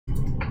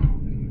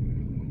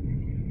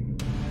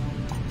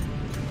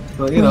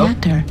But, you know.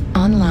 Reactor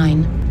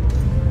online.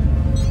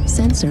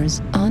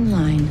 Sensors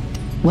online.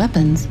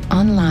 Weapons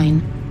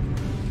online.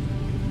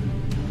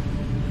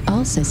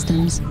 All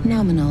systems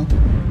nominal.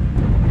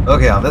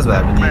 Okay, on this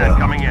map, we need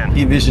coming in.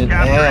 heat vision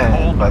Capture and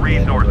and hold the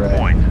resource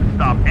points.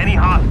 Stop any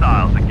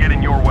hostiles that get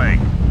in your way.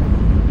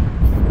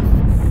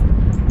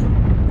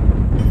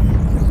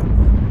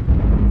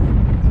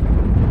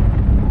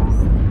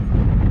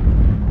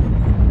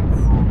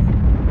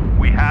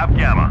 We have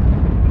Gamma.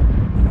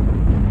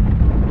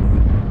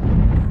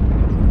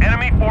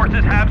 Enemy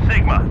forces have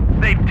Sigma.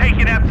 They've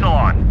taken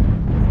Epsilon.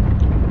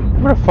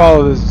 I'm gonna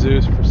follow this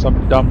Zeus for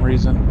some dumb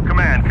reason.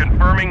 Command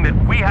confirming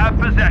that we have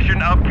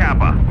possession of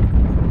Kappa.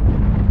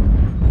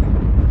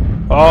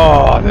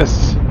 Oh,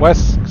 this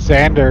Wes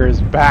Xander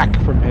is back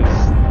from his...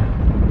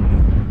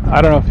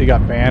 I don't know if he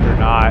got banned or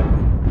not.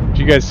 Did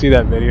you guys see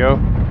that video?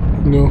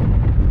 No.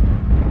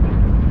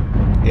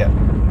 Yeah.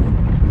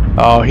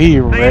 Oh, he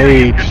The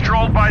area is raged.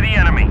 controlled by the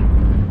enemy.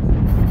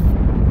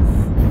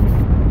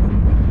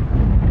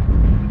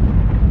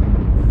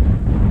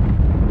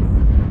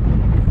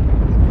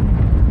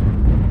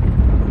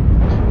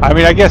 I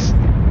mean, I guess...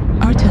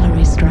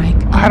 Artillery strike.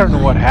 I don't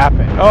know what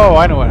happened. Oh,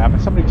 I know what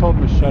happened. Somebody told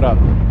him to shut up.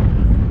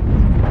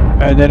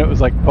 And then it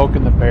was like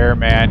poking the bear,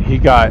 man. He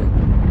got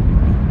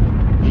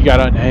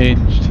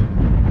unhinged.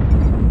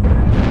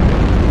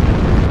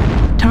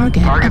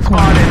 Target Target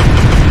acquired.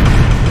 spotted.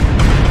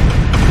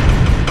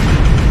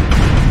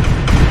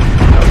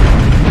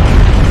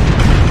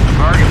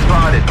 Target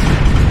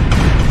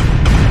spotted.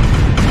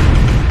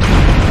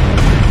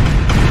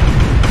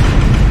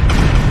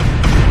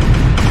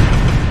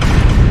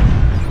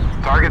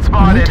 Target New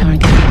spotted.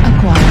 target I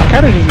acquired.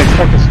 kind of didn't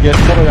expect us to get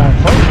totally on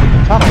close in the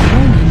tunnel.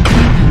 Warning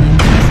incoming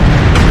missile.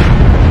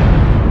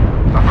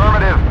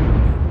 Affirmative.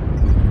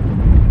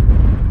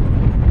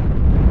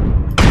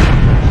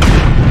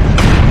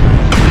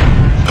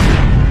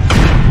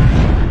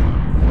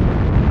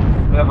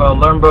 We have a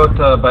learn boat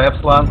by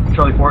Epsilon,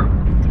 Charlie 4.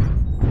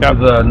 Yep.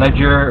 With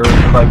Niger or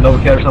by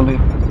Novacat or something.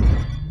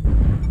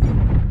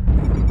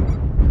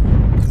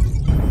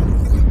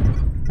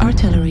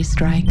 Artillery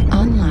strike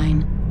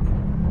online.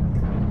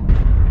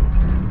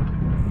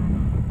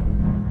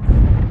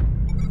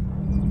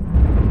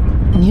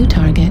 New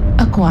target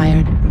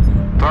acquired.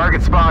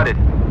 Target spotted.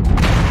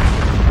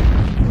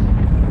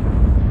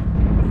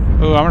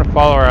 Ooh, I'm gonna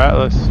follow our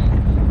Atlas.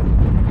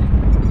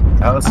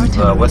 Alice is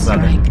Artillery West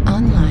Lander. strike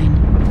online.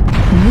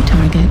 New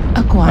target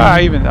acquired. Ah,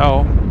 even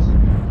though.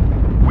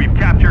 We've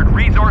captured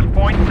resource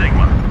point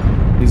Sigma.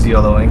 He's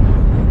yellowing.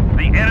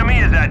 The enemy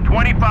is at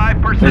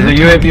 25%. There's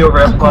a UAV over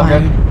Epsilon,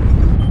 acquired.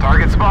 guys.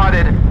 Target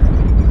spotted.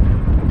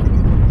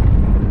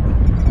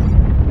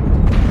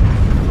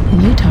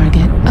 New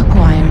target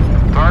acquired.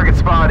 Target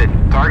spotted.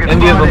 Target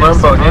India's spotted. a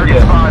learn boat, Target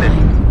India. spotted.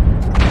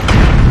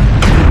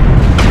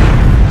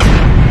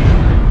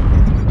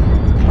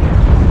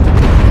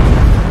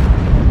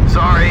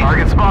 Sorry.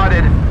 Target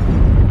spotted.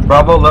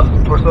 Bravo,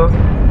 left torso.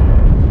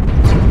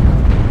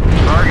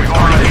 Target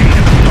spotted.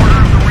 Order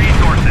of the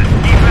resources.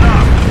 Keep it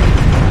up.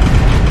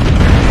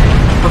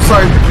 I'm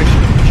sorry,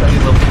 shot you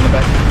a little bit in the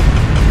back.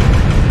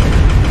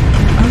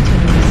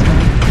 Artillery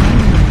strike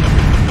online.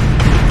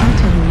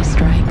 Artillery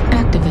strike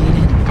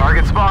activated.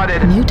 Target spotted.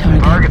 New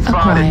target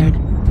spotted. acquired.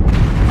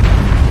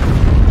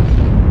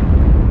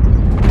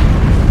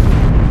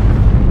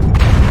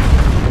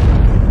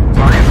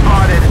 Target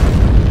spotted.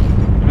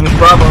 Finish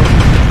Bravo.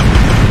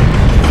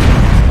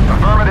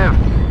 Affirmative.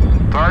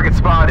 Target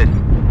spotted.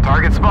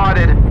 Target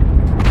spotted.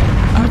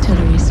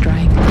 Artillery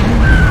strike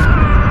online.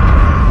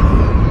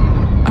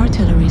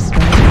 Artillery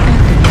strike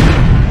activated.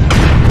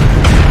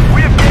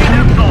 We have gained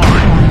Epsilon.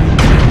 Acquired.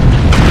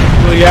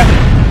 Well, yeah.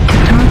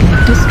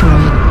 Target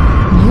destroyed.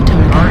 New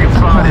target Target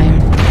spotted.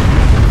 acquired.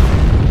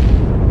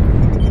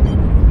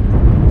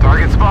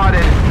 Target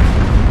spotted.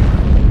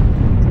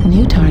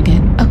 New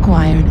target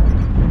acquired.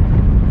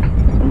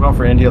 I'm going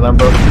for India learn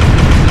boat.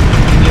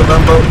 India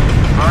learn boat.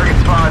 Target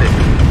spotted.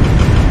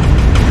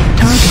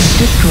 Target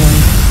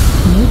destroyed.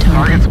 New target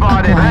Target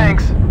spotted. acquired.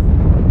 Thanks.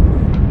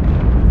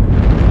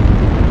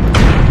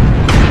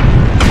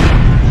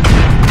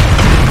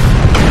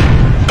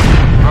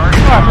 Target Ah, I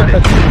think spotted.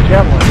 that's the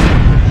javelin.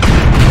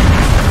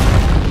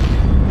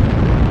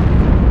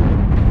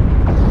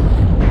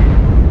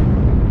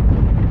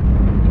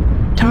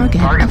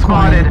 Target Target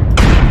acquired. spotted.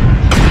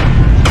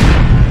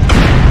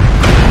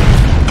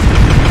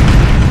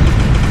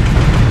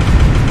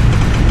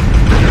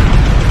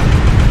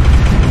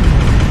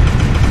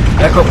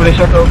 Echo, finish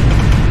Echo.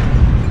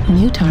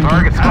 New target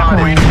Target spotted.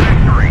 acquired.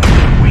 Victory.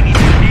 We need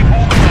to keep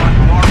holding on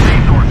to our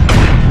resource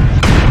points.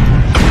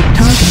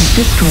 Target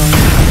destroyed.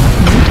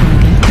 New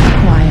target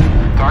acquired.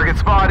 Target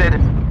spotted.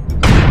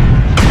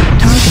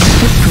 Target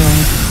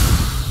destroyed.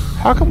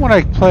 How come when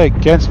I play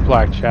against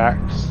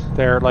blackjacks,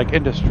 they're like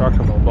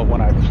indestructible, but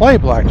when I play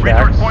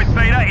blackjacks, Resource point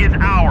Beta is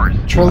ours.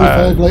 Charlie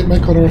 5, light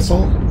mech on our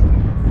assault.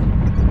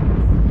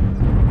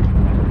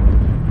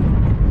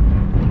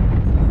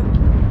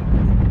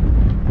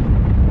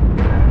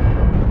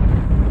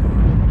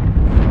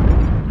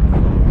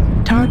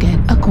 Target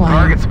acquired.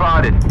 acquired.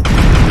 spotted.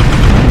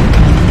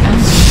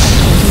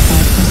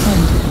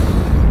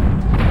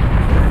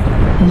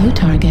 New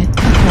target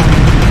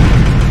acquired.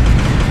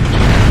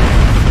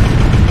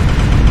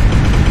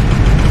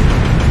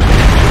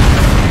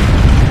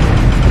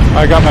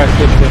 I got my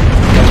assistant.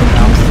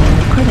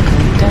 Critical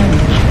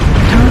damage.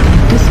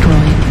 Target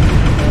destroyed.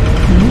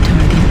 New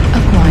target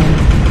acquired.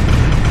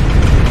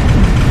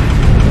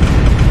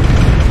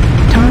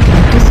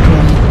 Target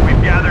destroyed.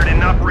 We've gathered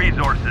enough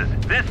resources.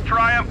 This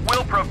triumph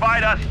will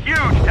provide us huge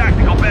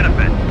tactical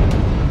benefit.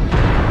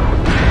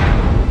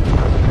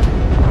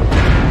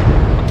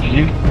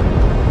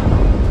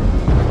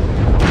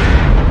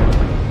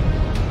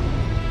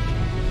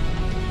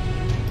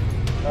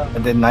 I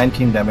did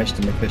 19 damage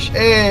to McFish.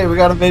 Hey, we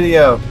got a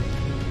video.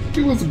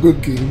 It was a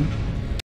good game.